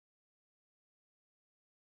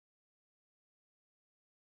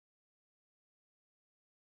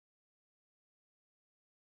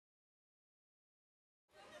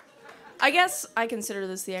I guess I consider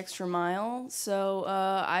this the extra mile. So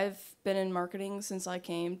I've been in marketing since I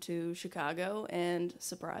came to Chicago, and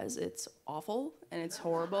surprise, it's awful and it's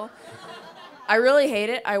horrible. I really hate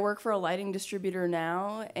it. I work for a lighting distributor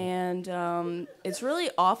now, and it's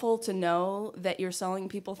really awful to know that you're selling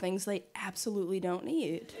people things they absolutely don't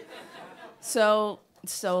need. So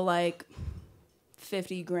like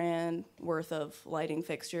 50 grand worth of lighting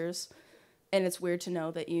fixtures, and it's weird to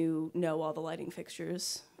know that you know all the lighting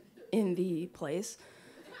fixtures in the place.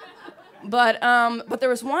 But there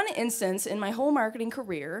was one instance in my whole marketing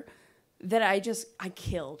career that I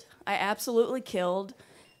killed. I absolutely killed.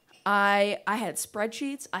 I had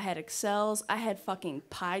spreadsheets, I had Excels, I had fucking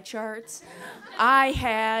pie charts. I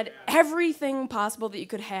had everything possible that you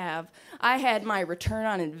could have. I had my return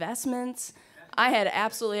on investments. I had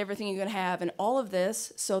absolutely everything you could have, and all of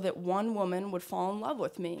this so that one woman would fall in love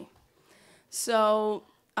with me. So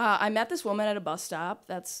I met this woman at a bus stop.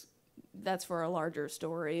 That's for a larger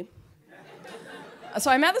story.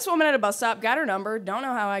 So I met this woman at a bus stop, got her number, don't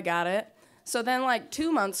know how I got it. So then like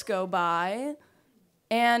 2 months go by,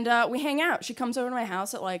 and we hang out. She comes over to my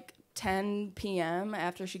house at like 10 p.m.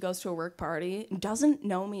 after she goes to a work party. Doesn't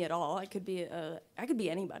know me at all. I could be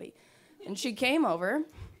anybody. And she came over,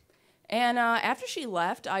 and after she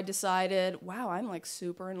left, I decided, wow, I'm like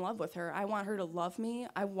super in love with her. I want her to love me.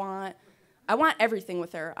 I want everything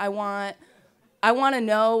with her. I want to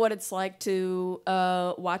know what it's like to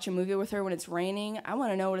watch a movie with her when it's raining. I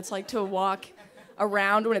want to know what it's like to walk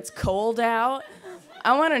around when it's cold out.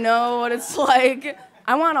 I want to know what it's like.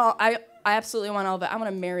 I absolutely want all of it. I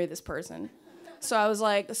want to marry this person. So I was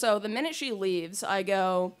like, so the minute she leaves, I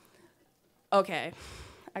go, okay,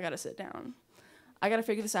 I got to sit down. I got to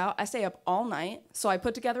figure this out. I stay up all night. So I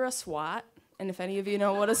put together a SWOT. And if any of you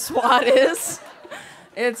know what a SWOT is,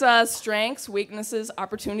 it's strengths, weaknesses,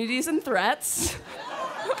 opportunities, and threats.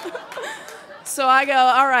 So I go,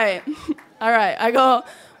 all right. I go,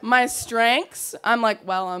 my strengths, I'm like,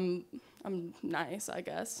 well, I'm nice, I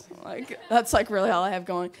guess. Like, that's like really all I have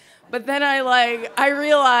going. But then I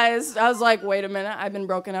realized, I was like, wait a minute, I've been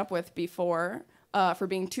broken up with before for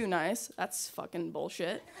being too nice. That's fucking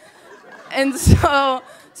bullshit. And so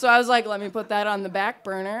I was like, let me put that on the back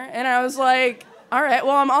burner. And I was like, all right,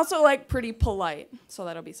 well, I'm also like pretty polite, so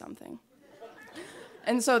that'll be something.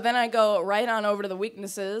 And so then I go right on over to the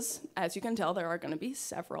weaknesses. As you can tell, there are going to be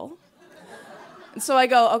several. And so I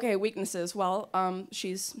go, okay, weaknesses. Well,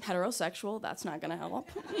 she's heterosexual. That's not going to help.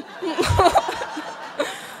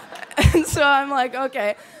 And so I'm like,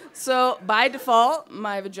 okay. So by default,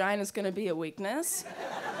 my vagina is going to be a weakness.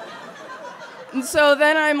 And so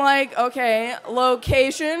then I'm like, okay,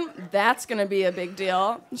 location, that's going to be a big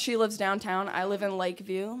deal. She lives downtown. I live in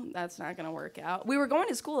Lakeview. That's not going to work out. We were going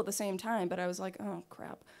to school at the same time, but I was like, oh,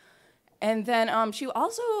 crap. And then she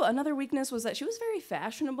also, another weakness was that she was very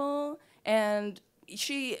fashionable, and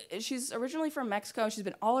she's originally from Mexico. She's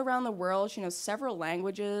been all around the world. She knows several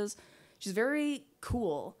languages. She's very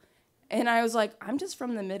cool. And I was like, I'm just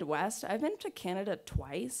from the Midwest. I've been to Canada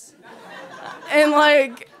twice. And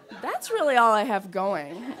like, that's really all I have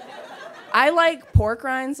going. I like pork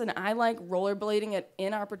rinds, and I like rollerblading at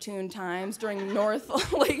inopportune times during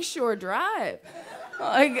North Lakeshore Drive.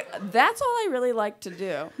 Like, that's all I really like to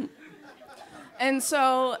do. And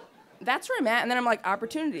so that's where I'm at. And then I'm like,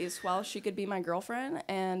 opportunities. Well, she could be my girlfriend,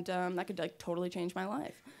 and that could like totally change my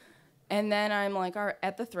life. And then I'm like, all right,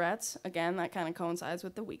 at the threats. Again, that kind of coincides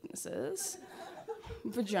with the weaknesses.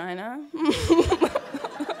 Vagina.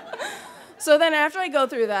 So then after I go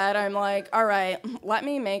through that, I'm like, all right, let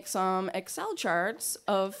me make some Excel charts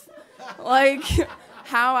of like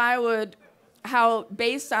how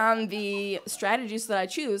based on the strategies that I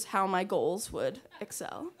choose, how my goals would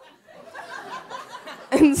excel.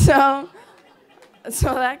 And so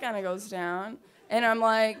that kind of goes down. And I'm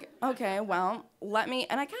like, okay, well, and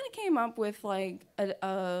I kind of came up with like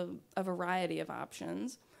a variety of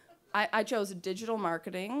options. I chose digital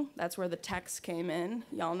marketing. That's where the text came in.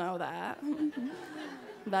 Y'all know that.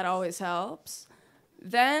 That always helps.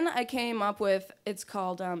 Then I came up with, it's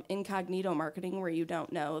called incognito marketing, where you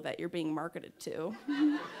don't know that you're being marketed to.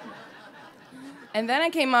 And then I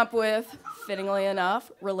came up with, fittingly enough,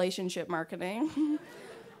 relationship marketing,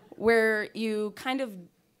 where you kind of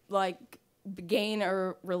like gain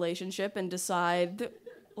a relationship and decide,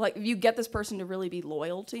 like, you get this person to really be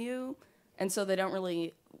loyal to you, and so they don't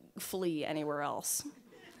really flee anywhere else.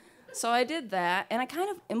 So I did that, and I kind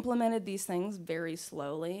of implemented these things very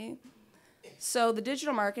slowly. So the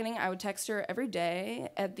digital marketing, I would text her every day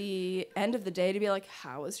at the end of the day to be like,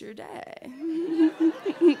 how was your day?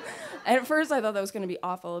 And at first I thought that was going to be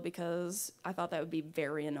awful because I thought that would be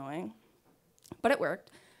very annoying. But it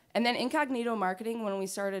worked. And then incognito marketing, when we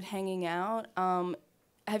started hanging out,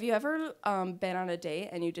 have you ever been on a date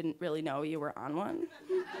and you didn't really know you were on one?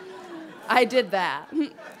 I did that.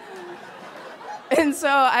 And so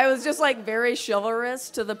I was just like very chivalrous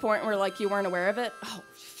to the point where like you weren't aware of it. Oh,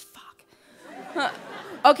 fuck.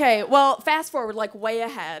 Okay, well, fast forward like way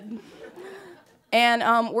ahead.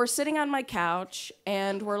 And we're sitting on my couch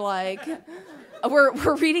and we're like,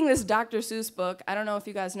 we're reading this Dr. Seuss book. I don't know if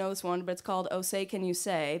you guys know this one, but it's called Oh Say Can You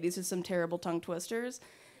Say. These are some terrible tongue twisters.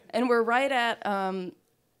 And we're right at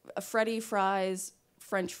Freddie Fry's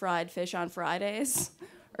French fried fish on Fridays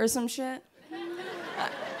or some shit.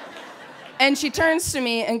 And she turns to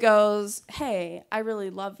me and goes, "Hey, I really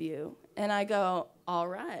love you." And I go, "All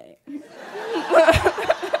right."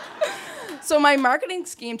 So my marketing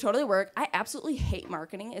scheme totally worked. I absolutely hate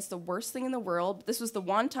marketing. It's the worst thing in the world. This was the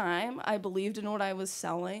one time I believed in what I was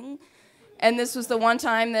selling. And this was the one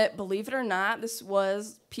time that, believe it or not, this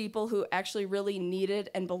was people who actually really needed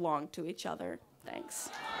and belonged to each other. Thanks.